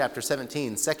chapter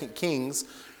 17, 2 Kings,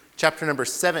 chapter number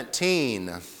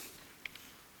 17.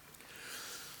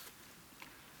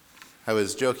 I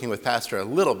was joking with Pastor a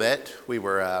little bit. We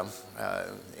were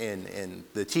in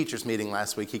the teachers meeting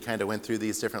last week. He kind of went through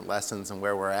these different lessons and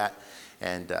where we're at.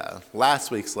 And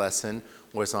last week's lesson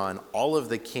was on all of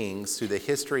the kings through the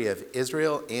history of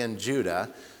Israel and Judah.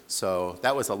 So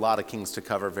that was a lot of kings to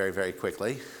cover very, very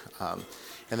quickly.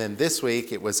 And then this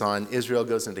week, it was on Israel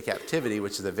goes into captivity,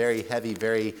 which is a very heavy,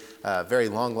 very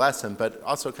long lesson, but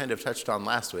also kind of touched on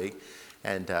last week.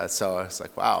 And so I was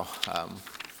like, wow,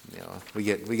 we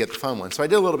get the fun one. So I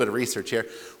did a little bit of research here.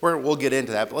 We'll get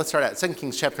into that, but let's start at 2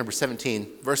 Kings chapter number 17,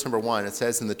 verse number 1. It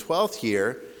says, in the 12th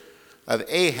year of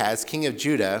Ahaz, king of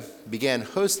Judah, began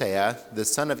Hosea, the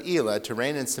son of Elah, to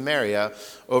reign in Samaria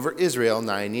over Israel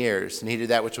 9 years. And he did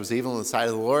that which was evil in the sight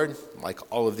of the Lord, like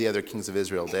all of the other kings of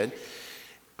Israel did,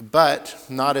 but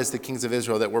not as the kings of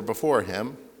Israel that were before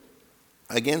him.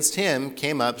 Against him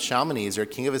came up Shalmaneser,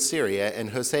 king of Assyria,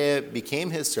 and Hosea became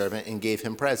his servant and gave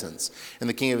him presents. And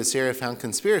the king of Assyria found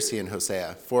conspiracy in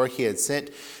Hosea, for he had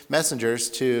sent messengers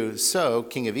to So,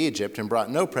 king of Egypt, and brought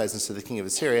no presents to the king of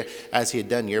Assyria, as he had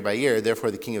done year by year.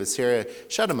 Therefore the king of Assyria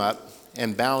shut him up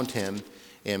and bound him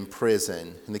in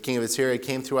prison. And the king of Assyria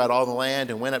came throughout all the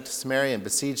land and went up to Samaria and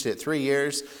besieged it 3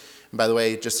 years. And by the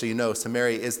way, just so you know,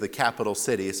 Samaria is the capital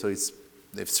city, so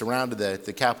they've surrounded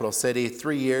the capital city.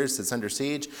 3 years it's under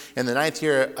siege. In the 9th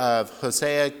year of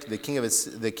Hosea, the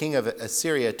king of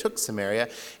Assyria took Samaria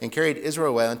and carried Israel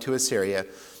away into Assyria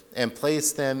and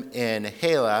placed them in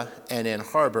Halah and in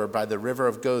Harbor by the river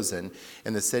of Gozan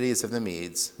in the cities of the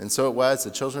Medes. And so it was,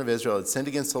 the children of Israel had sinned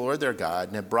against the Lord their God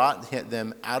and had brought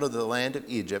them out of the land of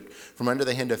Egypt from under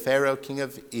the hand of Pharaoh, king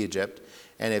of Egypt,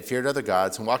 and had feared other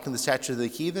gods, and walked in the statutes of the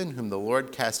heathen, whom the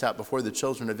Lord cast out before the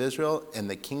children of Israel, and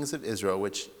the kings of Israel,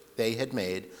 which they had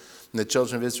made. And the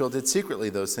children of Israel did secretly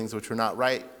those things which were not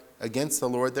right against the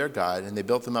Lord their God, and they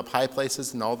built them up high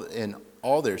places in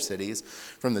all their cities,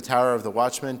 from the tower of the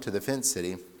watchman to the fenced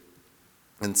city,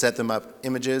 and set them up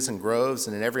images and groves,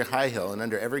 and in every high hill, and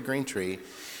under every green tree.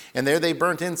 And there they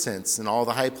burnt incense in all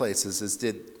the high places,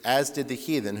 as did the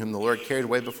heathen whom the Lord carried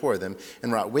away before them,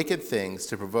 and wrought wicked things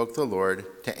to provoke the Lord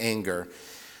to anger.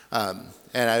 And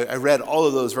I read all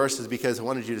of those verses because I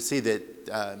wanted you to see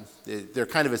that they're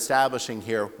kind of establishing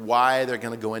here why they're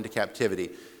going to go into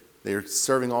captivity. They're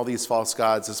serving all these false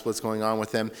gods. This is what's going on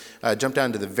with them. Jump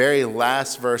down to the very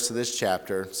last verse of this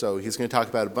chapter. So he's going to talk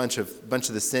about a bunch of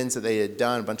the sins that they had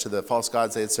done, a bunch of the false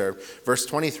gods they had served. Verse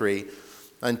 23.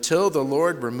 Until the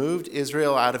Lord removed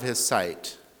Israel out of his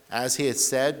sight, as he had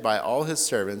said by all his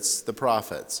servants, the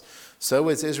prophets. So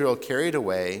was Israel carried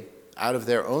away out of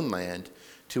their own land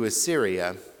to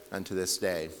Assyria unto this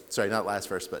day. Sorry, not last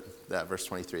verse, but verse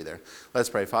 23 there. Let's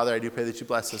pray. Father, I do pray that you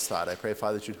bless this thought. I pray,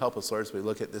 Father, that you'd help us, Lord, as we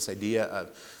look at this idea of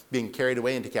being carried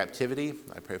away into captivity.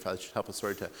 I pray, Father, that you'd help us,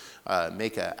 Lord, to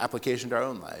make an application to our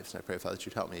own lives. And I pray, Father, that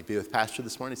you'd help me be with Pastor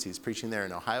this morning as he's preaching there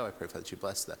in Ohio. I pray, Father, that you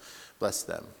bless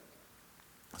them.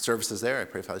 Services there. I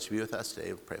pray, Father, that you be with us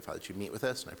today. I pray, Father, that you meet with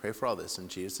us, and I pray for all this in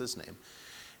Jesus' name.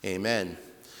 Amen.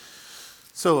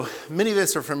 So many of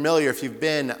us are familiar if you've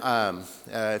been,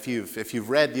 if you've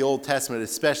read the Old Testament,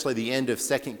 especially the end of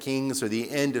 2 Kings or the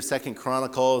end of 2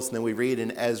 Chronicles, and then we read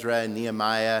in Ezra and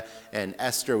Nehemiah and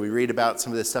Esther, we read about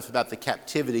some of this stuff about the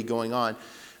captivity going on.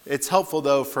 It's helpful,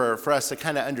 though, for us to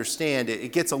kind of understand.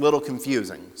 It gets a little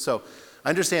confusing. So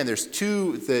understand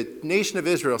the nation of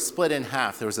Israel split in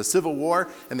half. There was a civil war,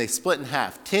 and they split in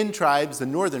half. 10 tribes, the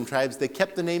northern tribes, they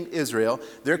kept the name Israel.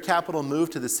 Their capital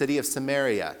moved to the city of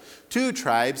Samaria. 2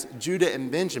 tribes, Judah and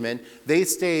Benjamin, they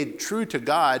stayed true to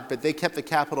God, but they kept the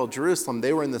capital Jerusalem.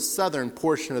 They were in the southern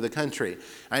portion of the country.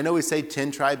 I know we say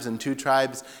 10 tribes and 2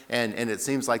 tribes, and it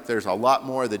seems like there's a lot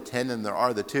more of the 10 than there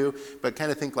are the 2, but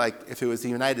kind of think like if it was the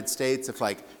United States, if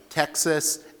like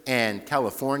Texas and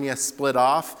California split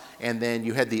off, and then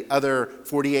you had the other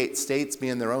 48 states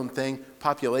being their own thing,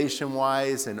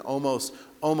 population-wise and almost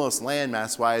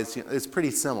landmass-wise, it's pretty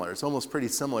similar. It's almost pretty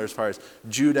similar as far as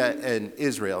Judah and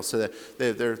Israel. So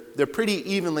they're pretty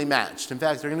evenly matched. In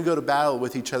fact, they're going to go to battle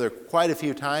with each other quite a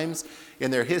few times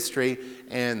in their history,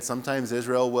 and sometimes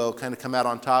Israel will kind of come out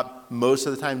on top. Most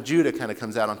of the time, Judah kind of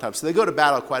comes out on top. So they go to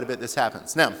battle quite a bit. This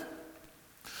happens. Now,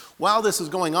 while this was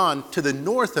going on, to the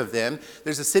north of them,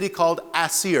 there's a city called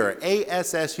Assur,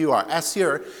 A-S-S-U-R.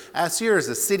 Assur is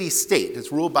a city-state.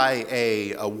 It's ruled by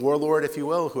a warlord, if you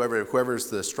will, whoever's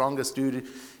the strongest dude.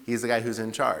 He's the guy who's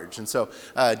in charge. And so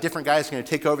different guys are going to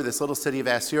take over this little city of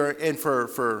Assur. And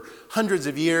for hundreds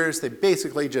of years, they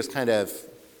basically just kind of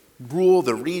rule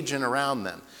the region around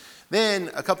them.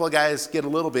 Then a couple of guys get a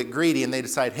little bit greedy and they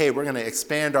decide, hey, we're going to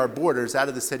expand our borders out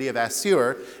of the city of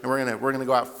Assur, and we're going to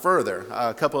go out further.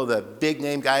 A couple of the big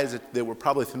name guys that we're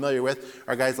probably familiar with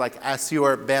are guys like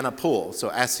Assur-banipal. So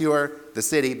Assur, the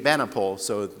city, Banipal,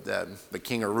 so the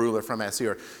king or ruler from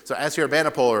Assur. So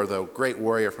Assur-banipal, or the great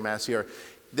warrior from Assur,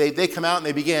 they come out and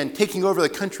they began taking over the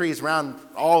countries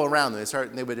all around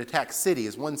them. They would attack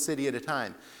cities, one city at a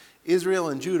time. Israel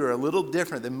and Judah are a little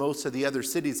different than most of the other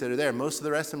cities that are there. Most of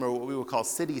the rest of them are what we would call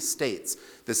city-states.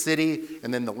 The city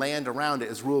and then the land around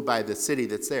it is ruled by the city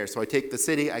that's there. So I take the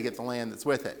city, I get the land that's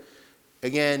with it.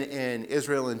 Again, in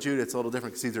Israel and Judah, it's a little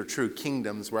different because these are true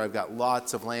kingdoms where I've got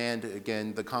lots of land.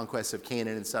 Again, the conquest of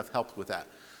Canaan and stuff helped with that.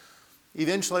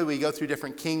 Eventually, we go through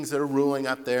different kings that are ruling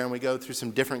up there, and we go through some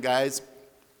different guys.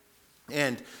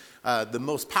 And the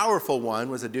most powerful one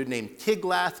was a dude named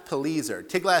Tiglath-Pileser.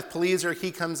 Tiglath-Pileser,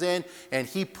 he comes in and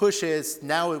he pushes,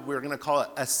 now we're going to call it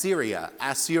Assyria.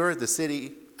 Assur, the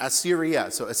city,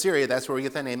 Assyria. So Assyria, that's where we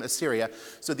get that name, Assyria.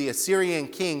 So the Assyrian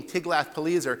king,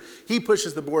 Tiglath-Pileser, he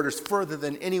pushes the borders further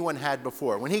than anyone had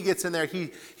before. When he gets in there,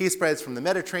 he spreads from the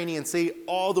Mediterranean Sea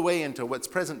all the way into what's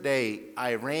present-day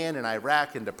Iran and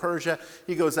Iraq, into Persia.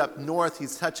 He goes up north.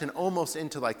 He's touching almost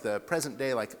into like the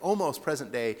present-day, like almost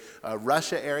present-day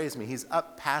Russia areas. I mean, he's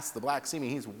up past the Black Sea. I mean,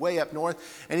 he's way up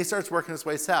north, and he starts working his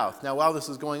way south. Now, while this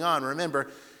is going on, remember,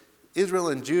 Israel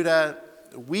and Judah,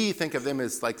 we think of them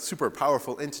as like super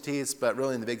powerful entities, but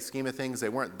really in the big scheme of things, they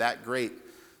weren't that great,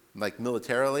 like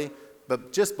militarily.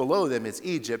 But just below them is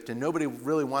Egypt, and nobody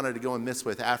really wanted to go and mess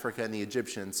with Africa and the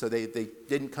Egyptians. So they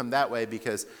didn't come that way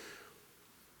because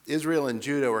Israel and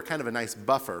Judah were kind of a nice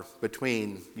buffer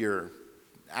between your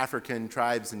African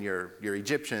tribes and your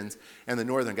Egyptians and the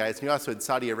northern guys. And you also had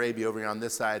Saudi Arabia over here on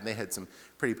this side, and they had some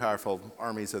pretty powerful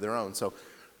armies of their own. So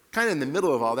kind of in the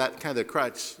middle of all that, kind of the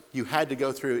crutch, you had to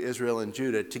go through Israel and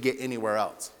Judah to get anywhere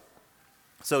else.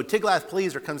 So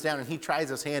Tiglath-Pileser comes down and he tries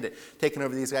his hand at taking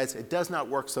over these guys. It does not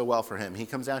work so well for him. He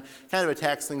comes down, kind of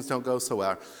attacks, things don't go so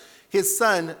well. His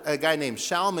son, a guy named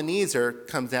Shalmaneser,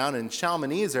 comes down, and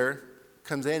Shalmaneser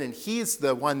comes in, and he's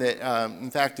the one that,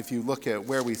 in fact, if you look at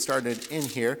where we started in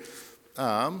here,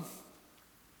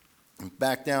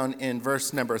 back down in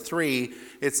verse number 3,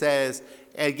 it says,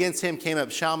 against him came up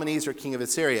Shalmaneser, king of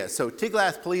Assyria. So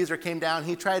Tiglath-Pileser came down.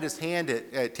 He tried his hand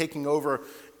at taking over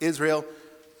Israel.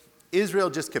 Israel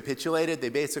just capitulated. They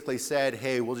basically said,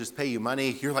 hey, we'll just pay you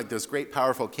money. You're like this great,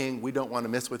 powerful king. We don't want to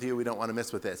mess with you. We don't want to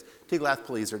mess with this.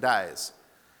 Tiglath-Pileser dies.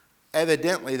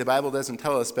 Evidently, the Bible doesn't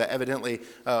tell us, but evidently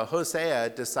Hosea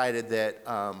decided that,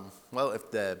 well,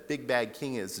 if the big bad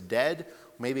king is dead,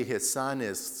 maybe his son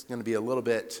is going to be a little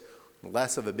bit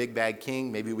less of a big bad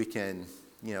king. Maybe we can,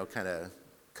 kind of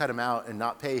cut him out and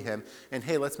not pay him. And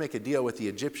hey, let's make a deal with the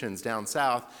Egyptians down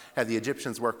south, have the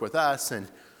Egyptians work with us, and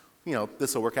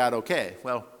this will work out okay.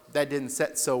 Well, that didn't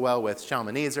set so well with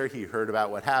Shalmaneser. He heard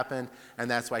about what happened, and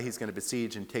that's why he's going to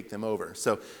besiege and take them over.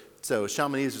 So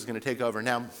Shalmaneser is going to take over.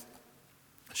 Now,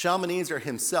 Shalmaneser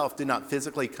himself did not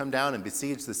physically come down and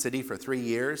besiege the city for 3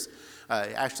 years.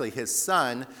 Actually, his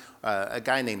son, a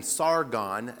guy named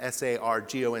Sargon,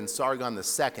 S-A-R-G-O-N, Sargon II.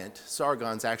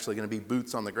 Sargon's actually going to be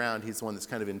boots on the ground. He's the one that's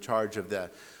kind of in charge of the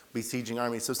besieging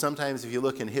army. So sometimes if you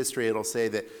look in history, it'll say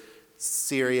that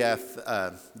Samaria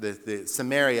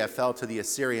fell to the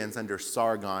Assyrians under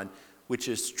Sargon, which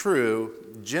is true.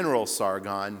 General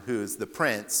Sargon, who's the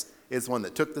prince, is the one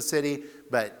that took the city,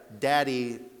 but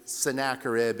Daddy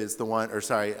Sennacherib is the one,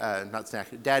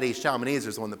 Daddy Shalmaneser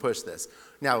is the one that pushed this.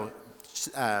 Now,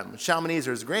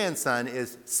 Shalmaneser's grandson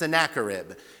is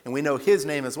Sennacherib, and we know his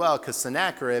name as well because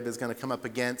Sennacherib is going to come up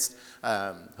against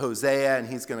Hosea, and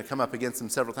he's going to come up against him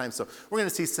several times. So we're going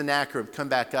to see Sennacherib come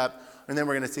back up, and then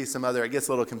we're going to see some other. It gets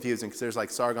a little confusing because there's like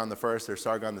Sargon the first, there's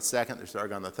Sargon the second, there's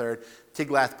Sargon the third.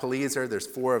 Tiglath-Pileser, there's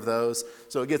 4 of those.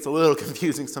 So it gets a little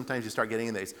confusing sometimes you start getting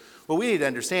in these. What we need to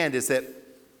understand is that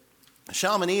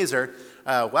Shalmaneser,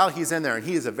 while he's in there, and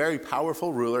he is a very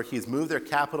powerful ruler, he's moved their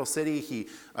capital city.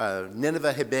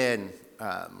 Nineveh had been,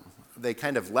 they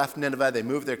kind of left Nineveh. They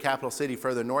moved their capital city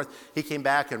further north. He came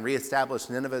back and reestablished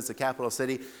Nineveh as the capital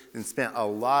city and spent a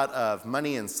lot of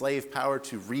money and slave power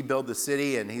to rebuild the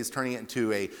city, and he's turning it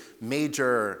into a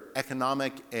major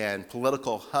economic and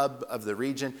political hub of the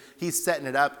region. He's setting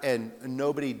it up, and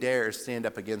nobody dares stand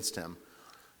up against him.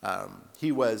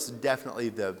 He was definitely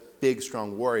the big,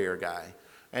 strong warrior guy.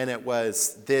 And it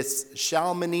was this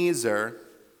Shalmaneser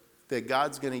that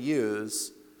God's going to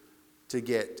use to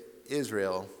get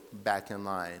Israel back in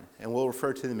line. And we'll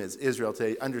refer to them as Israel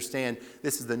to understand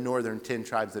this is the northern 10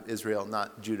 tribes of Israel,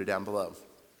 not Judah down below.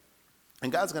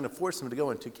 And God's going to force them to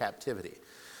go into captivity.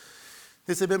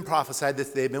 This had been prophesied,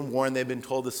 that they'd been warned, they'd been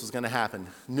told this was going to happen.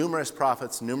 Numerous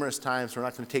prophets, numerous times. We're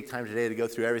not going to take time today to go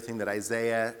through everything that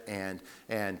Isaiah and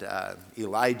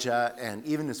Elijah and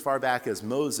even as far back as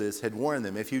Moses had warned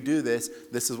them. If you do this,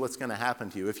 this is what's going to happen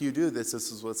to you. If you do this,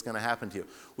 this is what's going to happen to you.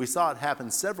 We saw it happen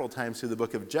several times through the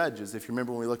book of Judges. If you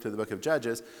remember when we looked at the book of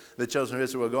Judges, the children of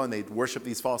Israel would go and they'd worship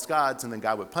these false gods and then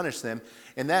God would punish them.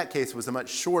 In that case, it was a much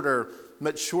shorter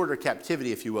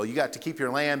captivity, if you will. You got to keep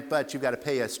your land, but you've got to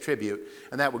pay us tribute.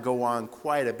 And that would go on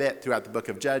quite a bit throughout the book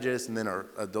of Judges. And then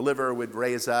a deliverer would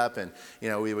raise up, and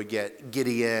we would get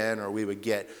Gideon, or we would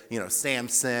get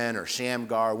Samson or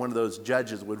Shamgar. One of those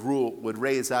judges would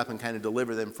raise up and kind of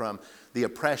deliver them from the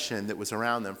oppression that was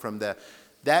around them.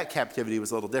 That captivity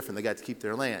was a little different. They got to keep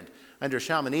their land. Under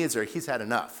Shalmaneser, he's had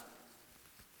enough.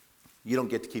 You don't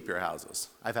get to keep your houses.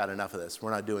 I've had enough of this.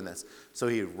 We're not doing this. So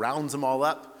he rounds them all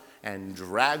up and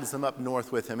drags them up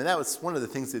north with him. And that was one of the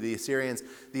things that the Assyrians,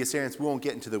 we won't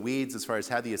get into the weeds as far as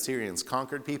how the Assyrians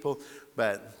conquered people,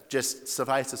 but just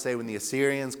suffice to say, when the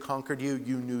Assyrians conquered you,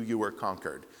 you knew you were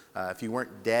conquered. If you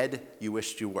weren't dead, you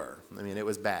wished you were. I mean, it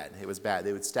was bad. It was bad.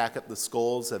 They would stack up the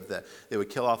skulls they would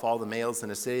kill off all the males in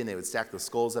the city, and they would stack the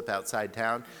skulls up outside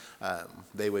town.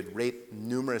 They would rape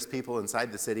numerous people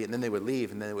inside the city, and then they would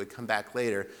leave, and then they would come back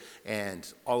later,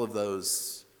 and all of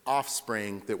those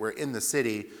offspring that were in the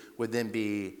city would then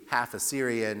be half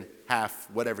Assyrian, half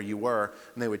whatever you were,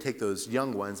 and they would take those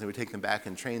young ones, they would take them back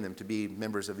and train them to be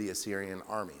members of the Assyrian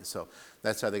army. So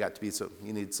that's how they got to be. So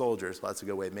you need soldiers. Well, that's a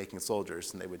good way of making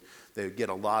soldiers, and they would get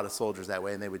a lot of soldiers that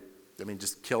way, and they would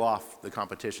just kill off the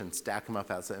competition, stack them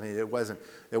up outside. I mean, it wasn't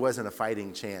a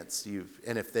fighting chance.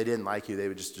 And if they didn't like you, they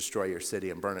would just destroy your city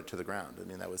and burn it to the ground. I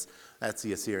mean, that's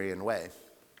the Assyrian way.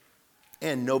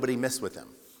 And nobody messed with them.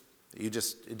 It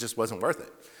just wasn't worth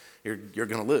it. You're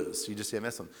going to lose. You just can't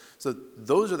miss them. So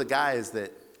those are the guys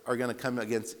that are going to come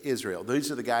against Israel. Those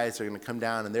are the guys that are going to come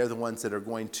down, and they're the ones that are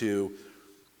going to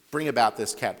bring about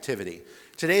this captivity.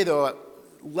 Today, though,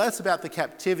 less about the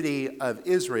captivity of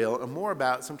Israel and more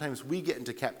about sometimes we get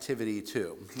into captivity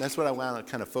too. And that's what I want to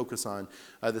kind of focus on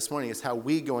this morning, is how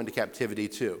we go into captivity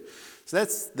too. So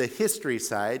that's the history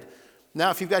side.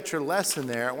 Now, if you've got your lesson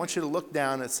there, I want you to look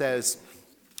down. It says,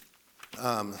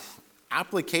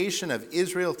 application of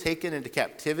Israel taken into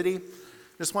captivity.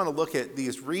 I just want to look at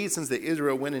these reasons that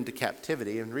Israel went into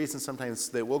captivity, and reasons sometimes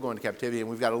they will go into captivity, and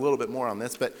we've got a little bit more on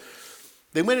this, but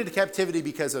they went into captivity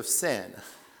because of sin.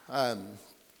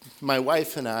 My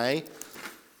wife and I,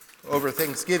 over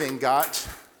Thanksgiving, got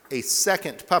a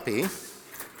second puppy.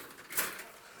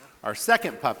 Our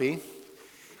second puppy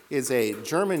is a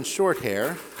German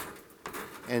Shorthair,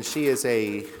 and she is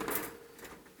a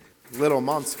little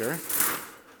monster.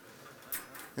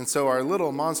 And so our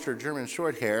little monster German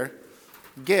Shorthair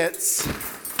gets,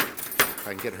 if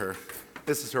I can get her,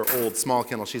 this is her old small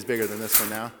kennel. She's bigger than this one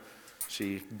now.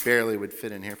 She barely would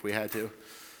fit in here if we had to.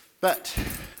 But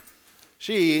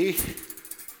she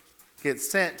gets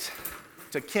sent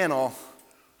to kennel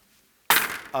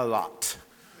a lot.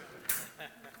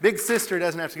 Big sister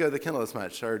doesn't have to go to the kennel as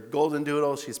much. Our golden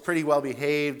doodle, she's pretty well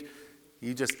behaved.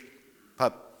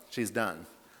 She's done.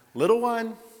 Little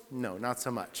one, no, not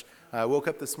so much. I woke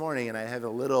up this morning and I have a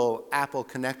little Apple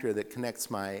connector that connects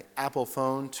my Apple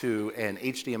phone to an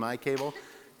HDMI cable.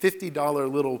 $50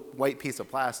 little white piece of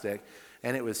plastic,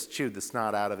 and it was chewed the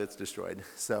snot out of it. It's destroyed.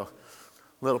 So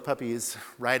little puppy is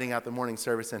riding out the morning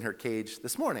service in her cage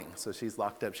this morning. So she's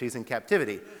locked up. She's in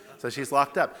captivity. So she's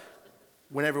locked up.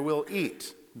 Whenever we'll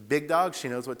eat, big dog, she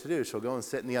knows what to do. She'll go and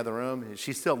sit in the other room.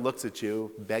 She still looks at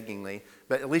you beggingly,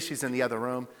 but at least she's in the other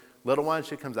room. Little one,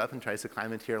 she comes up and tries to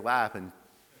climb into your lap and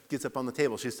gets up on the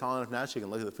table. She's tall enough now she can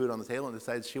look at the food on the table and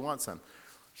decides she wants some.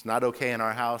 It's not okay in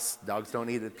our house. Dogs don't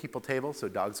eat at people table, so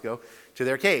dogs go to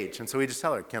their cage. And so we just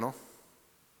tell her, kennel,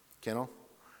 kennel.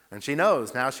 And she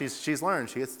knows. Now she's learned.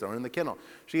 She gets thrown in the kennel.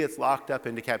 She gets locked up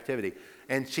into captivity.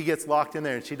 And she gets locked in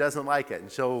there and she doesn't like it.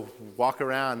 And she'll walk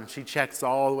around and she checks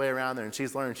all the way around there and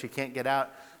she's learned she can't get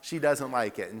out. She doesn't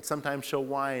like it. And sometimes she'll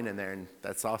whine in there, and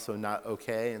that's also not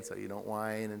okay. And so you don't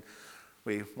whine. And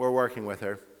we're working with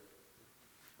her.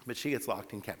 But she gets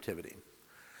locked in captivity.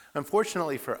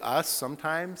 Unfortunately for us,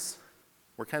 sometimes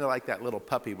we're kind of like that little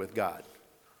puppy with God,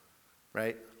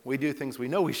 right? We do things we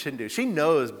know we shouldn't do. She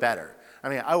knows better. I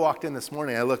mean, I walked in this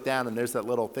morning, I looked down, and there's that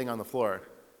little thing on the floor,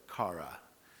 Kara.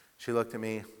 She looked at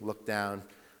me, looked down,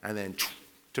 and then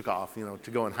took off,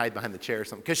 to go and hide behind the chair or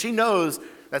something, because she knows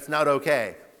that's not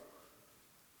okay.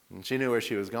 And she knew where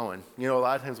she was going. A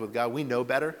lot of times with God, we know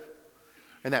better.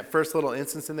 In that first little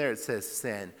instance in there, it says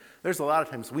sin. There's a lot of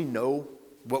times we know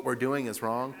what we're doing is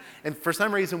wrong. And for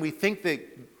some reason, we think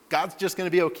that God's just going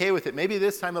to be okay with it. Maybe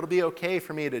this time it'll be okay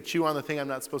for me to chew on the thing I'm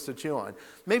not supposed to chew on.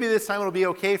 Maybe this time it'll be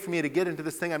okay for me to get into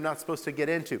this thing I'm not supposed to get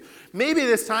into. Maybe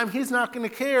this time he's not going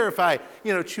to care if I,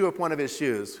 chew up one of his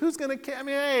shoes. Who's going to care? I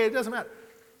mean, hey, it doesn't matter.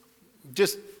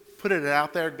 Just put it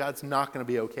out there. God's not going to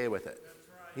be okay with it.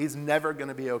 He's never going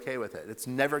to be okay with it. It's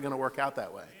never going to work out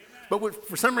that way. But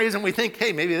for some reason we think,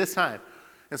 hey, maybe this time.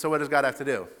 And so what does God have to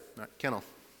do? Kennel.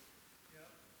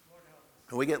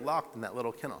 And we get locked in that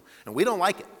little kennel. And we don't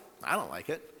like it. I don't like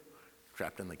it.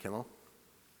 Trapped in the kennel.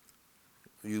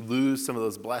 You lose some of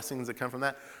those blessings that come from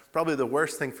that. Probably the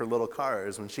worst thing for little Cara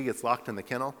is when she gets locked in the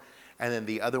kennel and then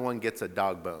the other one gets a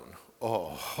dog bone.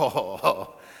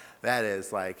 Oh, that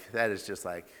is just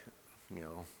like,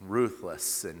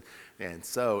 ruthless and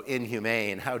so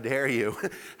inhumane. How dare you?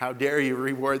 How dare you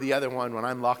reward the other one when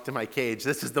I'm locked in my cage?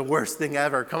 This is the worst thing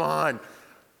ever. Come on.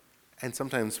 And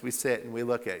sometimes we sit and we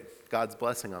look at God's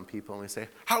blessing on people and we say,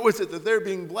 how is it that they're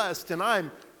being blessed and I'm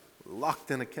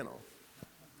locked in a kennel?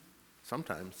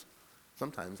 Sometimes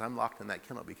I'm locked in that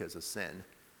kennel because of sin.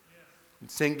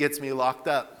 Sin gets me locked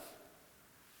up.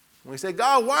 And we say,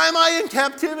 God, why am I in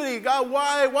captivity? God,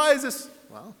 why is this?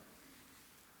 Well,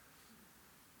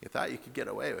 you thought you could get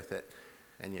away with it,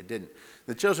 and you didn't.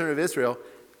 The children of Israel,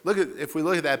 if we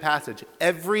look at that passage,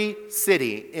 every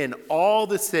city, in all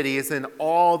the cities, in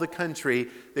all the country,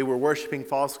 they were worshiping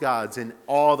false gods in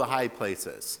all the high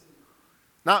places.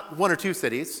 Not one or two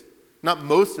cities, not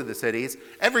most of the cities,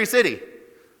 every city.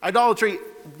 Idolatry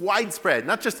widespread,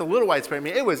 not just a little widespread. I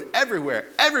mean, it was everywhere.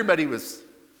 Everybody was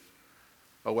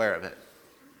aware of it.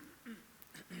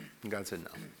 And God said,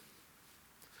 no.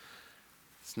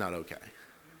 It's not okay.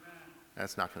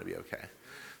 That's not going to be okay.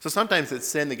 So sometimes it's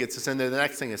sin that gets us in there. The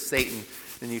next thing is Satan.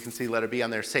 And you can see letter B on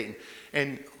there, Satan.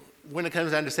 And when it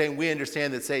comes down to Satan, we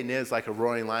understand that Satan is like a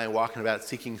roaring lion walking about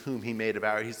seeking whom he may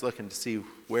devour. He's looking to see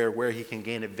where he can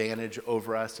gain advantage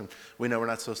over us. And we know we're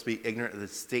not supposed to be ignorant of the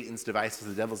Satan's devices,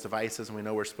 the devil's devices. And we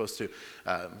know we're supposed to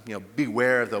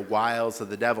beware of the wiles of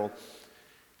the devil.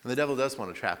 And the devil does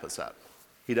want to trap us up.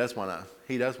 He does want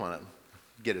to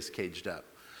get us caged up.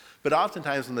 But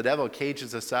oftentimes when the devil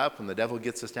cages us up, when the devil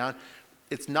gets us down,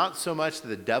 it's not so much that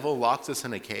the devil locks us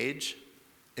in a cage.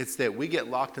 It's that we get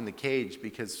locked in the cage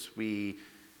because we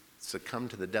succumb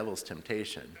to the devil's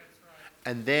temptation.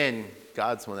 And then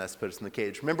God's the one that's put us in the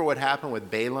cage. Remember what happened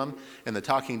with Balaam and the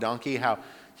talking donkey, how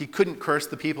he couldn't curse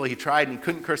the people. He tried and he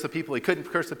couldn't curse the people. He couldn't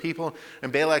curse the people.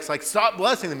 And Balak's like, stop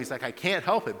blessing them. He's like, I can't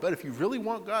help it. But if you really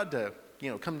want God to,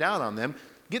 come down on them,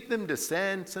 get them to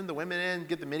sin, send the women in,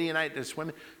 get the Midianites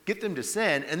women, get them to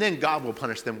sin, and then God will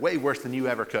punish them way worse than you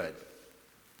ever could.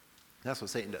 That's what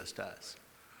Satan does to us.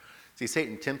 See,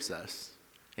 Satan tempts us.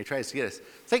 He tries to get us.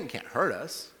 Satan can't hurt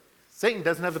us. Satan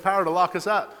doesn't have the power to lock us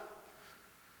up.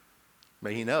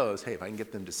 But he knows, hey, if I can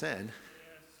get them to sin,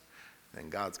 then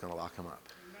God's going to lock them up.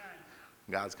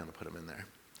 God's going to put them in there.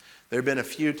 There have been a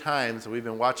few times we've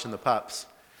been watching the pups,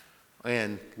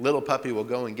 and little puppy will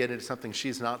go and get into something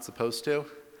she's not supposed to,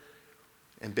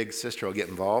 and big sister will get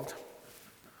involved,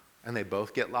 and they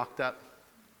both get locked up.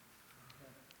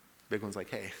 Big one's like,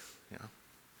 hey,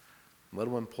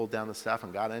 little one pulled down the stuff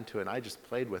and got into it, and I just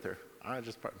played with her.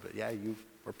 But yeah, you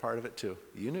were part of it too.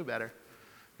 You knew better.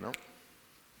 Nope.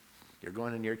 You're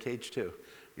going in your cage too.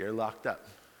 You're locked up.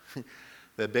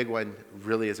 The big one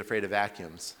really is afraid of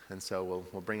vacuums, and so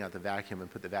we'll bring out the vacuum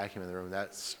and put the vacuum in the room.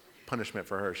 That's punishment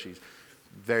for her. She's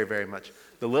very, very much.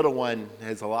 The little one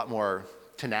has a lot more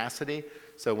tenacity.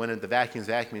 So when the vacuum's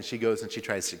vacuuming, she goes and she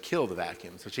tries to kill the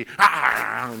vacuum. So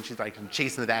and she's like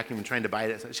chasing the vacuum and trying to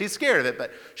bite it. So she's scared of it,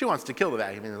 but she wants to kill the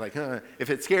vacuum. And it's like, if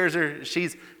it scares her,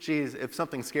 if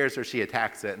something scares her, she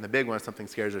attacks it. And the big one, if something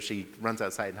scares her, she runs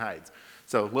outside and hides.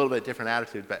 So a little bit different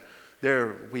attitude. But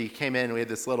there, we came in and we had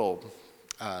this little,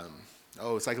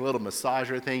 it's like a little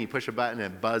massager thing. You push a button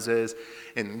and it buzzes.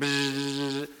 And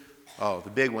the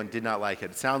big one did not like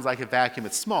it. It sounds like a vacuum.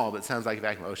 It's small, but it sounds like a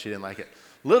vacuum. Oh, she didn't like it.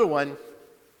 Little one,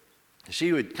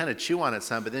 she would kind of chew on it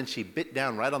some, but then she bit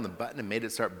down right on the button and made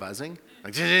it start buzzing.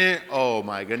 Like, oh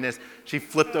my goodness. She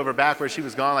flipped over backwards. She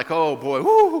was gone like, oh boy,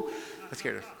 whoo. That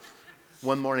scared her.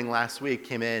 One morning last week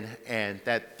came in and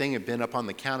that thing had been up on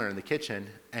the counter in the kitchen,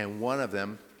 and one of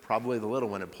them, probably the little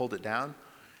one, had pulled it down,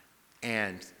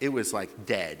 and it was like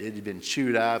dead. It had been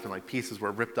chewed up and like pieces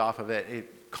were ripped off of it.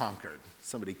 It conquered.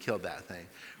 Somebody killed that thing.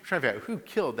 We're trying to figure out who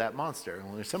killed that monster.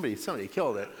 Well, somebody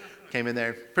killed it. Came in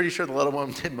there. Pretty sure the little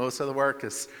one did most of the work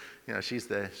because, she's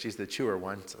the chewer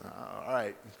one. So, all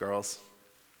right, girls.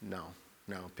 No.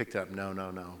 Picked it up.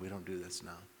 No. We don't do this.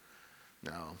 No.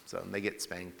 So they get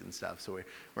spanked and stuff. So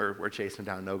we're chasing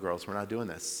down. No, girls, we're not doing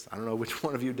this. I don't know which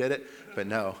one of you did it, but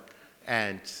no.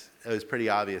 And it was pretty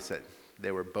obvious that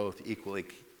they were both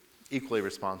equally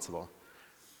responsible.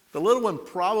 The little one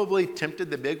probably tempted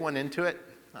the big one into it.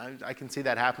 I can see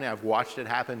that happening. I've watched it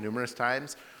happen numerous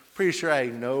times. Pretty sure I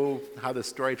know how the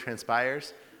story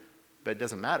transpires, but it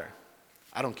doesn't matter.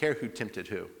 I don't care who tempted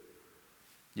who.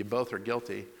 You both are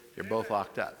guilty. You're both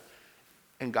locked up.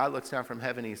 And God looks down from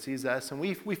heaven, he sees us, and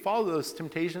we follow those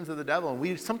temptations of the devil, and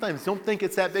we sometimes don't think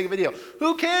it's that big of a deal.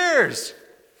 Who cares?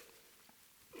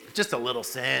 Just a little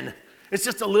sin. It's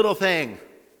just a little thing.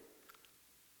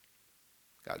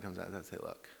 God comes out and says,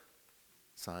 look,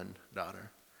 son,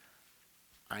 daughter,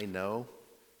 I know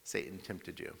Satan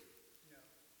tempted you. Yeah.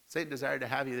 Satan desired to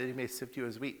have you that he may sift you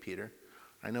as wheat, Peter.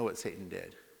 I know what Satan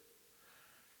did.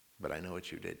 But I know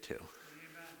what you did too.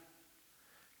 Amen.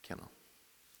 Kendall.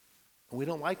 We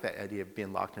don't like that idea of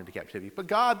being locked into captivity. But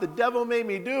God, the devil made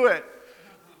me do it.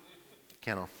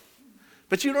 Kendall.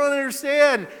 But you don't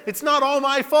understand. It's not all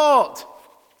my fault.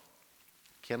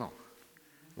 Kendall.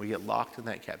 We get locked in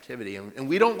that captivity, and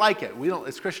we don't like it. We don't,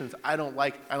 as Christians, I don't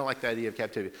like the idea of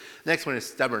captivity. Next one is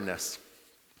stubbornness.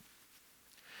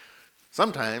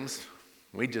 Sometimes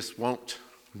we just won't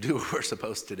do what we're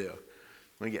supposed to do.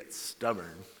 We get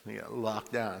stubborn. We get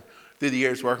locked down. Through the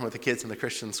years working with the kids in the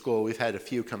Christian school, we've had a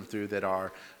few come through that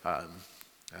are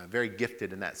very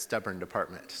gifted in that stubborn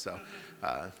department. So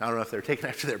I don't know if they're taken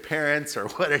after their parents or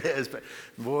what it is, but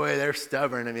boy, they're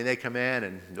stubborn. I mean, they come in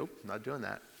and, nope, not doing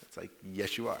that. It's like,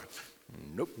 yes, you are.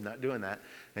 Nope, not doing that.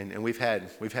 And we've had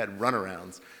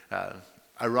runarounds.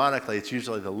 Ironically, it's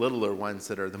usually the littler ones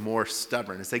that are the more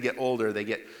stubborn. As they get older, they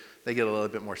get a little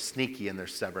bit more sneaky in their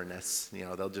stubbornness. You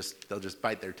know, they'll just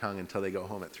bite their tongue until they go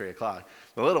home at 3:00.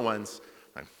 The little ones,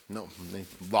 like, no, they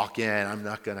lock in. I'm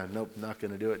not gonna. Nope, not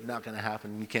gonna do it. Not gonna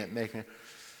happen. You can't make me.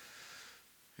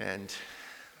 And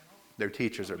their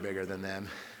teachers are bigger than them,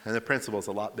 and the principal's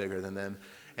a lot bigger than them.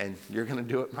 And you're going to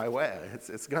do it my way.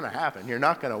 It's going to happen. You're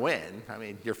not going to win. I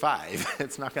mean, you're 5.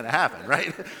 It's not going to happen, right?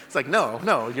 It's like,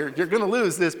 no, you're going to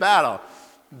lose this battle.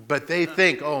 But they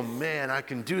think, oh, man, I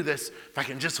can do this. If I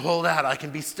can just hold out, I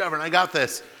can be stubborn. I got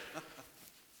this.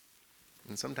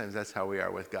 And sometimes that's how we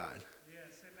are with God.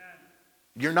 Yes, amen.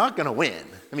 You're not going to win.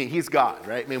 I mean, he's God,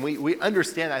 right? I mean, we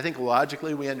understand. I think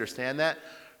logically we understand that.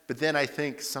 But then I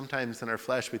think sometimes in our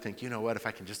flesh we think, you know what, if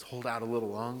I can just hold out a little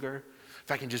longer, if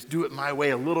I can just do it my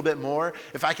way a little bit more,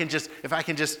 if I can just, it's not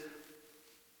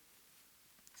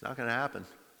going to happen.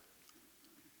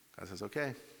 God says,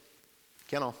 okay,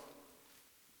 Kennel,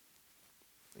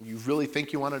 you really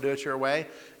think you want to do it your way?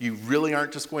 You really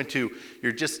aren't just going to,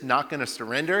 you're just not going to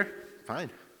surrender?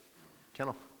 Fine,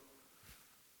 Kennel.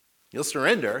 You'll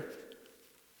surrender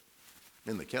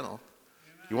in the kennel.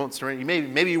 You won't surrender.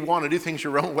 Maybe you want to do things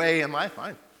your own way in life.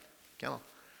 Fine, kennel.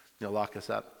 You'll lock us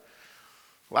up.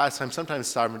 Last time, sometimes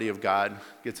sovereignty of God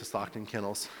gets us locked in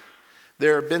kennels.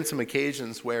 There have been some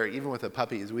occasions where, even with the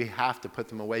puppies, we have to put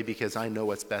them away because I know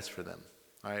what's best for them.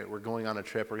 All right, we're going on a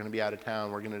trip. We're going to be out of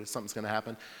town. Something's going to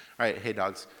happen. All right, hey,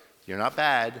 dogs, you're not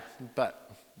bad,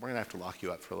 but we're going to have to lock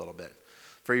you up for a little bit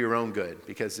for your own good.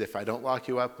 Because if I don't lock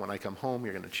you up, when I come home,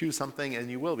 you're going to chew something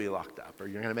and you will be locked up. Or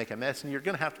you're going to make a mess and you're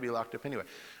going to have to be locked up anyway.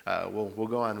 We'll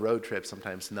go on road trips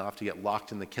sometimes and they'll have to get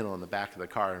locked in the kennel in the back of the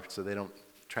car so they don't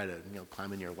try to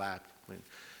climb in your lap.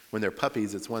 When they're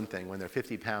puppies, it's one thing. When they're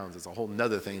 50 pounds, it's a whole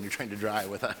nother thing. And you're trying to drive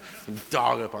with a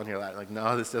dog up on your lap. Like,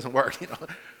 no, this doesn't work.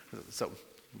 So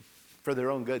for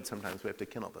their own good, sometimes we have to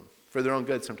kennel them. For their own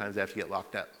good, sometimes they have to get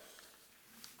locked up.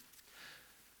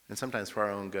 And sometimes for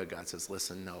our own good, God says,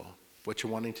 listen, no. What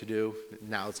you're wanting to do,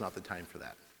 now is not the time for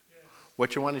that. Yes.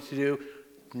 What you're wanting to do,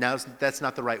 that's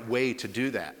not the right way to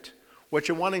do that. What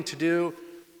you're wanting to do,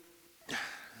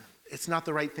 it's not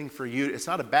the right thing for you. It's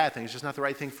not a bad thing. It's just not the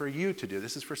right thing for you to do.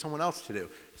 This is for someone else to do.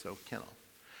 So, kennel.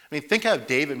 I mean, think how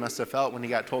David must have felt when he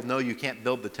got told, no, you can't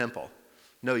build the temple.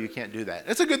 No, you can't do that.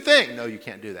 It's a good thing. No, you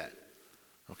can't do that.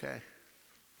 Okay.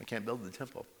 I can't build the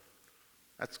temple.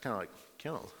 That's kind of like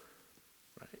kennel,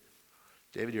 right?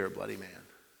 David, you're a bloody man.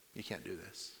 You can't do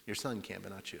this. Your son can,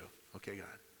 but not you. Okay, God.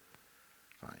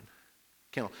 Fine.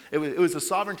 Kennel. It was the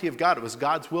sovereignty of God. It was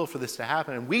God's will for this to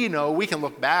happen. And we know, we can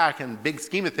look back and big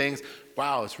scheme of things,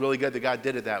 wow, it's really good that God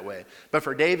did it that way. But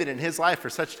for David in his life, for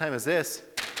such a time as this,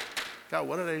 God,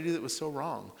 what did I do that was so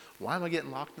wrong? Why am I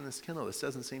getting locked in this kennel? This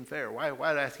doesn't seem fair. Why did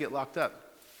I have to get locked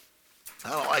up?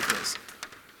 I don't like this.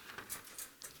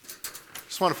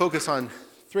 Just want to focus on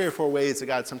 3 or 4 ways that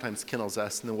God sometimes kennels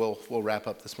us, and then we'll wrap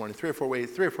up this morning. 3 or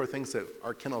 4 things that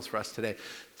are kennels for us today.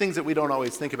 Things that we don't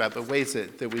always think about, but ways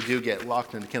that we do get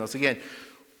locked into kennels. Again,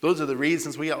 those are the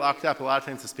reasons we get locked up. A lot of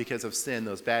times it's because of sin,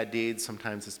 those bad deeds.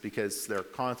 Sometimes it's because there are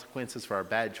consequences for our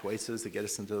bad choices that get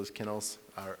us into those kennels.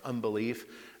 or unbelief.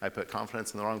 I put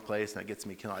confidence in the wrong place, and that gets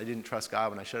me killed. I didn't trust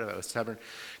God when I should have. I was stubborn.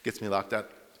 Gets me locked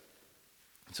up.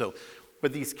 So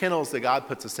with these kennels that God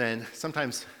puts us in,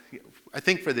 sometimes I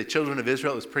think for the children of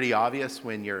Israel, it was pretty obvious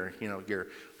when your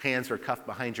hands are cuffed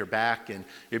behind your back and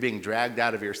you're being dragged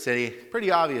out of your city.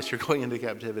 Pretty obvious you're going into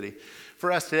captivity.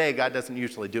 For us today, God doesn't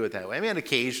usually do it that way. I mean,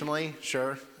 occasionally,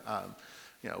 sure.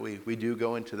 We do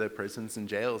go into the prisons and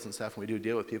jails and stuff, and we do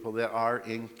deal with people that are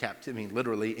in captivity,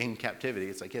 literally in captivity.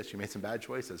 It's like, yes, you made some bad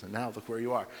choices, and now look where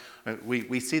you are.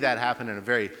 We see that happen in a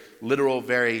very literal,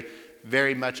 very,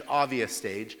 very much obvious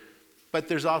stage. But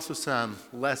there's also some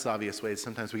less obvious ways.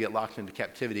 Sometimes we get locked into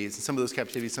captivities, and some of those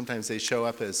captivities, sometimes they show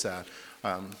up as a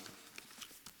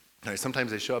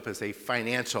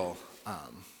financial,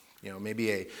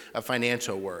 maybe a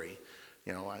financial worry.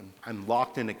 I'm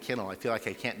locked in a kennel. I feel like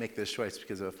I can't make this choice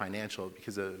because I'm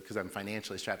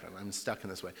financially strapped. I'm stuck in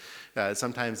this way.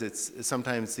 Sometimes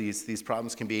these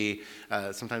problems can be.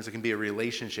 Sometimes it can be a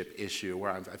relationship issue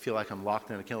where I feel like I'm locked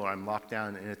in a kennel, or I'm locked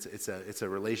down, and it's a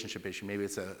relationship issue. Maybe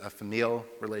it's a familial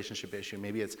relationship issue.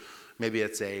 Maybe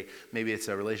it's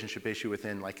a relationship issue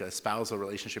within like a spousal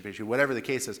relationship issue. Whatever the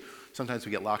case is, sometimes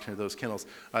we get locked into those kennels.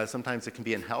 Sometimes it can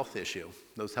be a health issue.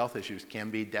 Those health issues can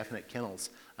be definite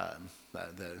kennels.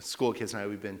 The school kids and I,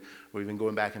 we've been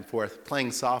going back and forth playing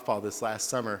softball this last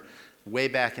summer. Way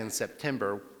back in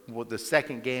September, the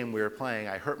second game we were playing,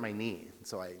 I hurt my knee.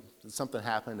 So something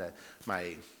happened.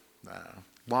 My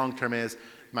long term is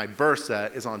my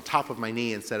bursa is on top of my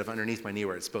knee instead of underneath my knee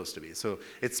where it's supposed to be. So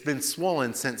it's been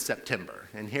swollen since September,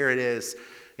 and here it is,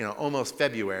 almost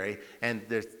February, and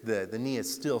the knee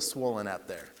is still swollen up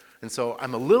there. And so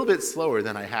I'm a little bit slower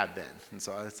than I have been. And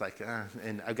so it's like,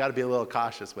 and I've got to be a little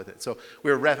cautious with it. So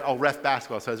I'll ref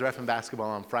basketball. So I was reffing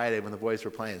basketball on Friday when the boys were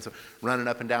playing. So running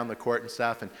up and down the court and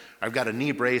stuff. And I've got a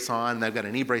knee brace on, and I've got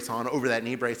a knee brace on over that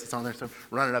knee brace that's on there. So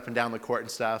running up and down the court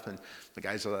and stuff. And the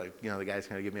guys are like, the guys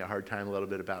kind of give me a hard time a little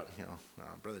bit about,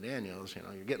 Brother Daniels,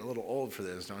 you're getting a little old for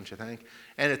this, don't you think?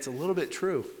 And it's a little bit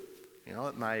true.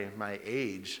 At my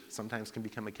age sometimes can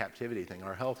become a captivity thing.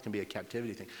 Our health can be a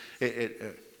captivity thing.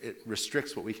 It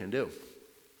restricts what we can do.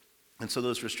 And so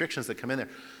those restrictions that come in there,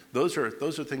 those are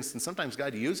things, and sometimes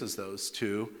God uses those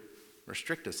to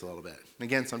restrict us a little bit. And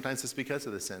again, sometimes it's because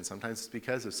of the sin. Sometimes it's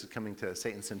because of succumbing to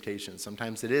Satan's temptation.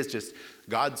 Sometimes it is just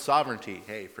God's sovereignty.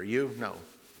 Hey, for you, no.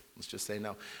 Let's just say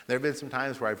no. There have been some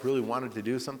times where I've really wanted to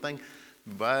do something,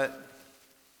 but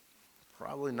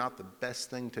probably not the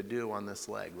best thing to do on this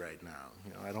leg right now.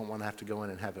 I don't want to have to go in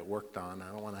and have it worked on.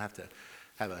 I don't want to have to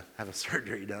have a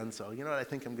surgery done. So you know what? I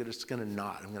think I'm just going to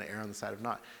not. I'm going to err on the side of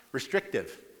not.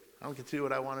 Restrictive. I don't get to do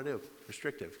what I want to do.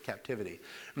 Restrictive. Captivity.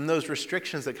 And those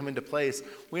restrictions that come into place,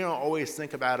 we don't always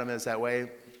think about them as that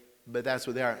way, but that's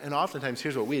what they are. And oftentimes,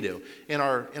 here's what we do. In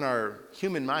our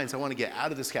human minds, I want to get out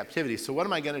of this captivity. So what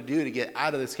am I going to do to get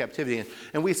out of this captivity?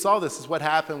 And we saw this is what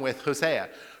happened with Hosea.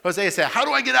 Hosea said, how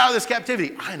do I get out of this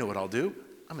captivity? I know what I'll do.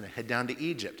 I'm going to head down to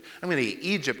Egypt. I'm going to get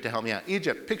Egypt to help me out.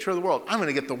 Egypt, picture of the world. I'm going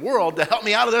to get the world to help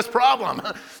me out of this problem.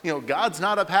 God's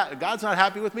not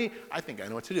happy with me. I think I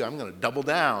know what to do. I'm going to double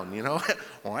down,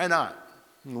 Why not?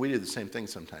 And we do the same thing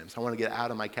sometimes. I want to get out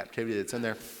of my captivity that's in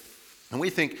there. And we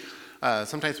think,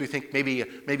 sometimes we think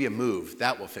maybe a move,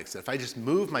 that will fix it. If I just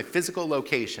move my physical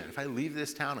location, if I leave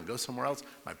this town and go somewhere else,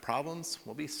 my problems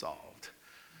will be solved.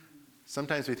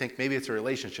 Sometimes we think maybe it's a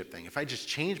relationship thing. If I just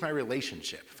change my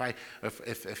relationship, if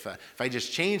I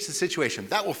just change the situation,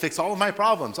 that will fix all of my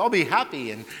problems. I'll be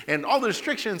happy and all the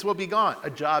restrictions will be gone. A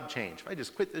job change. If I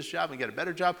just quit this job and get a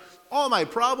better job, all my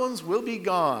problems will be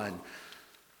gone.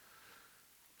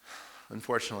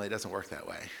 Unfortunately, it doesn't work that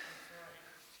way.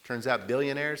 Turns out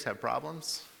billionaires have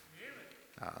problems.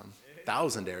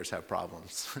 Thousandaires have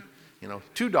problems.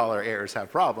 $2 heirs have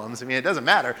problems. I mean, it doesn't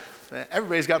matter.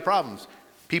 Everybody's got problems.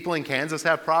 People in Kansas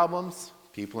have problems.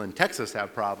 People in Texas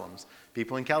have problems.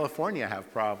 People in California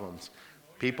have problems.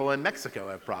 People in Mexico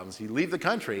have problems. You leave the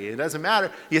country, it doesn't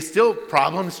matter.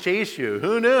 Problems chase you.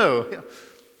 Who knew?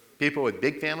 People with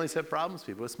big families have problems.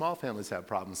 People with small families have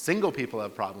problems. Single people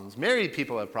have problems. Married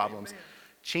people have problems.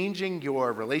 Changing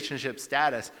your relationship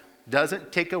status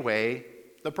doesn't take away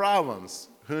the problems.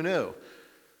 Who knew?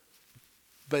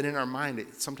 But in our mind,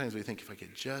 sometimes we think, if I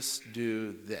could just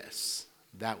do this,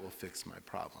 that will fix my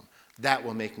problem. That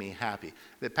will make me happy.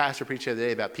 The pastor preached the other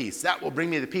day about peace. That will bring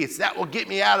me the peace. That will get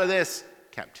me out of this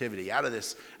captivity, out of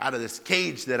this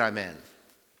cage that I'm in.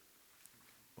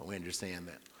 But we understand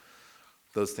that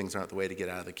those things aren't the way to get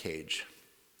out of the cage.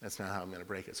 That's not how I'm going to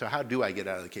break it. So how do I get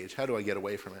out of the cage? How do I get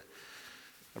away from it?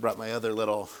 I brought my other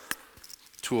little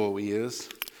tool we use,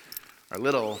 our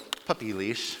little puppy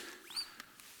leash.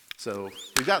 So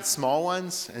we've got small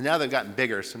ones, and now they've gotten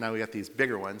bigger, so now we got these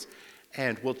bigger ones.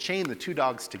 And we'll chain the two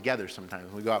dogs together sometimes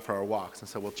when we go out for our walks. And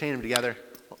so we'll chain them together.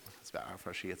 Oh, that's about how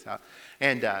far she gets out.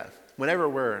 And whenever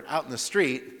we're out in the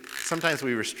street, sometimes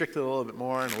we restrict it a little bit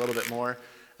more and a little bit more.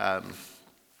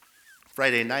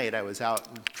 Friday night, I was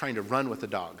out trying to run with the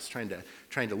dogs, trying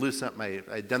to loosen up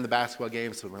I'd done the basketball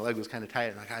game, so my leg was kind of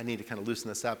tight. Like, I need to kind of loosen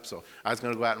this up. So I was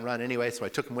going to go out and run anyway, so I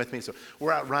took them with me. So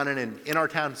we're out running in our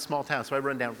town, small town. So I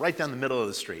run right down the middle of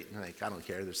the street. And I don't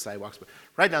care, there's sidewalks, but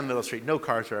right down the middle of the street. No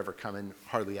cars are ever coming,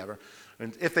 hardly ever.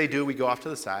 And if they do, we go off to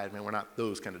the side. We're not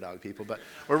those kind of dog people, but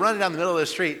we're running down the middle of the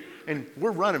street, and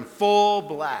we're running full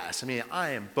blast. I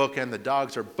am booking. The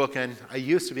dogs are booking. I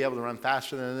used to be able to run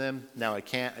faster than them. Now I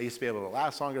can't. I used to be able to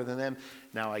last longer than them.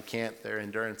 Now I can't. Their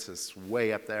endurance is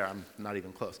way up there. I'm not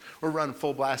even close. We're running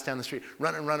full blast down the street,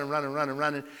 running.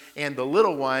 And the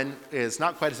little one is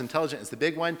not quite as intelligent as the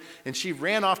big one, and she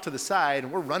ran off to the side,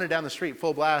 and we're running down the street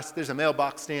full blast. There's a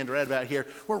mailbox stand right about here.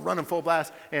 We're running full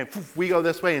blast, and poof, we go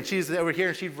this way, and she's over here,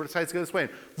 and she decides to go this way,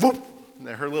 and whoop,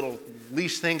 her little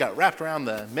leash thing got wrapped around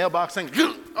the mailbox thing.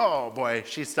 Oh boy,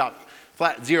 she stopped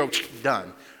flat, zero,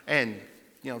 done. And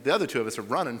the other two of us are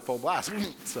running full blast.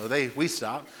 So we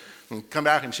stop and come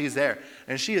back, and she's there.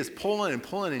 And she is pulling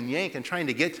and yanking, trying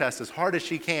to get to us as hard as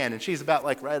she can. And she's about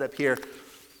like right up here.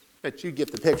 But you get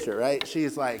the picture, right?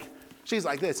 She's like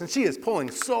this, and she is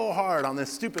pulling so hard on this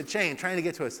stupid chain, trying to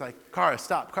get to us, like, car,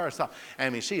 stop.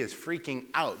 She is freaking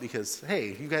out because,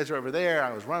 hey, you guys are over there.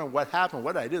 I was running. What happened?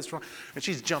 What did I do? This wrong? And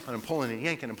she's jumping and pulling and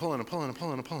yanking and pulling.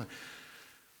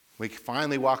 We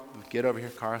finally get over here.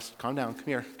 Car, calm down. Come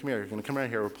here. You're going to come around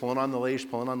here. We're pulling on the leash,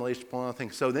 pulling on the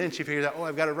thing. So then she figures out,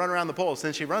 I've got to run around the pole. So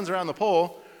then she runs around the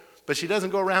pole, but she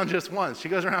doesn't go around just once. She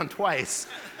goes around twice.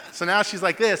 So now she's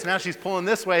like this. Now she's pulling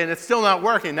this way, and it's still not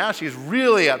working. Now she's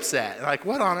really upset. Like,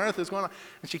 what on earth is going on?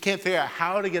 And she can't figure out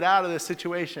how to get out of this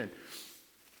situation.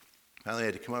 Finally, I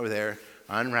had to come over there,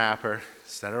 unwrap her,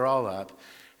 set her all up,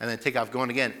 and then take off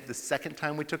going again. The second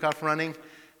time we took off running,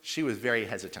 she was very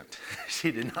hesitant.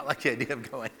 She did not like the idea of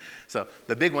going. So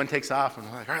the big one takes off, and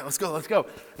I'm like, all right, let's go.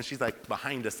 And she's like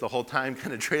behind us the whole time,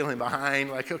 kind of trailing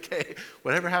behind, like, okay,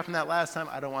 whatever happened that last time,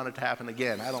 I don't want it to happen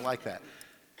again. I don't like that.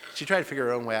 She tried to figure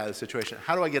her own way out of the situation.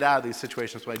 How do I get out of these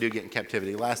situations when I do get in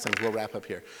captivity? Last thing, we'll wrap up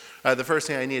here. The first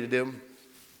thing I need to do,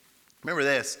 remember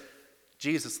this,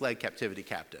 Jesus led captivity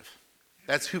captive.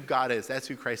 That's who God is. That's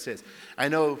who Christ is. I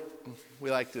know we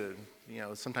like to,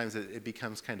 sometimes it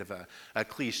becomes kind of a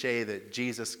cliche that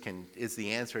Jesus is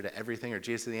the answer to everything, or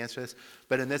Jesus is the answer to this.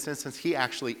 But in this instance, he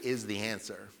actually is the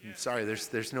answer. I'm sorry,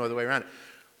 there's no other way around it.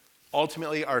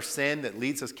 Ultimately, our sin that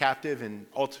leads us captive, and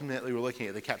ultimately we're looking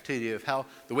at the captivity of hell.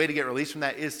 The way to get released from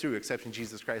that is through accepting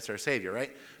Jesus Christ our Savior,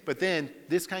 right? But then,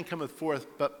 this kind cometh forth,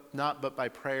 but by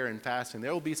prayer and fasting.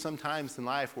 There will be some times in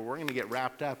life where we're going to get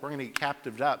wrapped up, we're going to get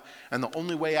captived up, and the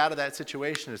only way out of that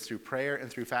situation is through prayer and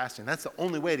through fasting. That's the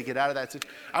only way to get out of that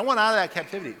situation. I want out of that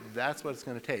captivity. That's what it's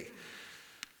going to take.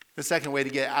 The second way to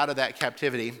get out of that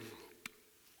captivity,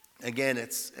 again,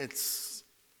 it's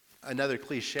another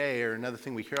cliche or another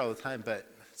thing we hear all the time, but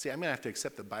see, I'm going to have to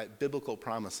accept the biblical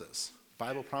promises.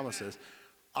 Bible promises.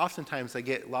 Oftentimes I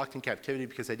get locked in captivity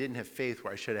because I didn't have faith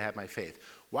where I should have had my faith.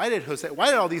 Why did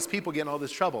all these people get in all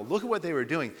this trouble? Look at what they were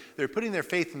doing. They were putting their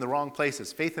faith in the wrong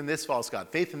places. Faith in this false god,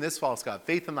 faith in this false god,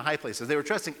 faith in the high places. They were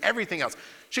trusting everything else.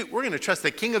 Shoot, we're going to trust the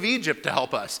king of Egypt to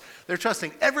help us. They're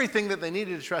trusting everything that they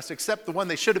needed to trust except the one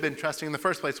they should have been trusting in the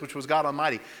first place, which was God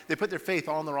Almighty. They put their faith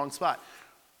all in the wrong spot.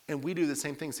 And we do the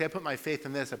same thing. Say, I put my faith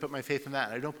in this, I put my faith in that,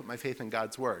 and I don't put my faith in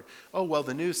God's word. Oh, well,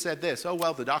 the news said this. Oh,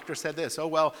 well, the doctor said this. Oh,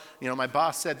 well, my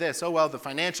boss said this. Oh, well, the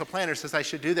financial planner says I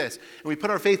should do this. And we put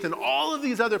our faith in all of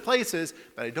these other places,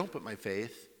 but I don't put my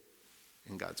faith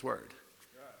in God's word.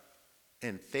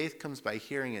 And faith comes by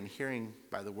hearing, and hearing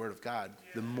by the word of God.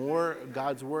 The more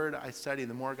God's word I study,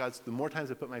 the more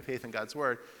times I put my faith in God's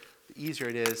word, the easier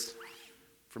it is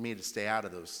for me to stay out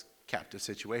of those captive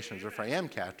situations. Or if I am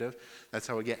captive, that's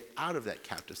how I get out of that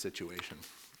captive situation.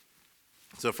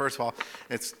 So first of all,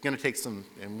 it's going to take it's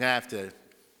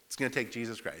going to take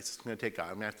Jesus Christ. It's going to take God.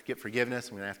 I'm going to have to get forgiveness.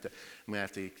 I'm going to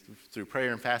have to through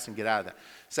prayer and fasting, get out of that.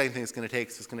 Second thing it's going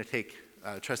to take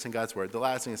trust in God's word. The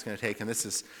last thing it's going to take, and this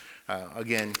is,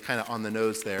 again, kind of on the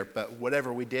nose there, but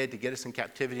whatever we did to get us in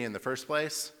captivity in the first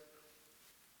place,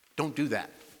 don't do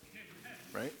that,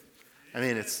 right?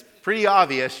 It's pretty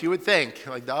obvious, you would think,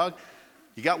 like, dog,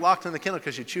 you got locked in the kennel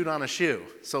because you chewed on a shoe,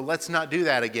 so let's not do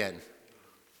that again.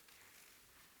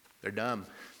 They're dumb.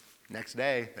 Next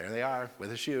day, there they are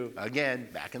with a shoe. Again,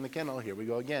 back in the kennel. Here we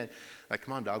go again. Like,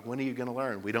 come on, dog, when are you going to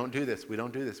learn? We don't do this. When are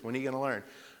you going to learn?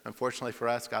 Unfortunately for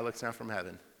us, God looks down from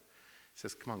heaven. He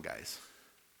says, come on, guys.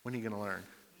 When are you going to learn?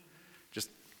 Just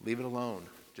leave it alone.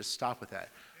 Just stop with that.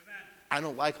 I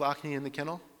don't like locking you in the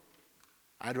kennel.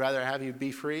 I'd rather have you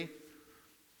be free.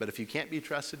 But if you can't be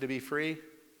trusted to be free,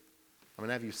 I'm going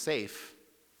to have you safe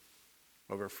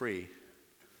over free.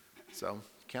 So,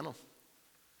 kennel.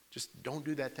 Just don't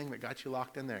do that thing that got you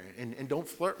locked in there. And don't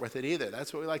flirt with it either.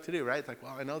 That's what we like to do, right? It's like,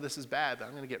 well, I know this is bad, but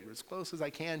I'm going to get as close as I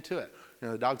can to it. You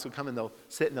know, the dogs will come and they'll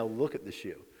sit and they'll look at the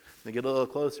shoe. They get a little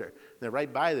closer. And they're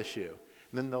right by the shoe.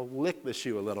 And then they'll lick the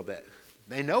shoe a little bit.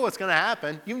 They know what's going to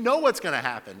happen. You know what's going to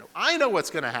happen. I know what's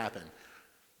going to happen.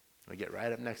 They get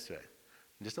right up next to it.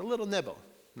 And just a little nibble.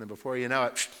 And then before you know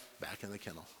it, back in the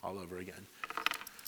kennel all over again.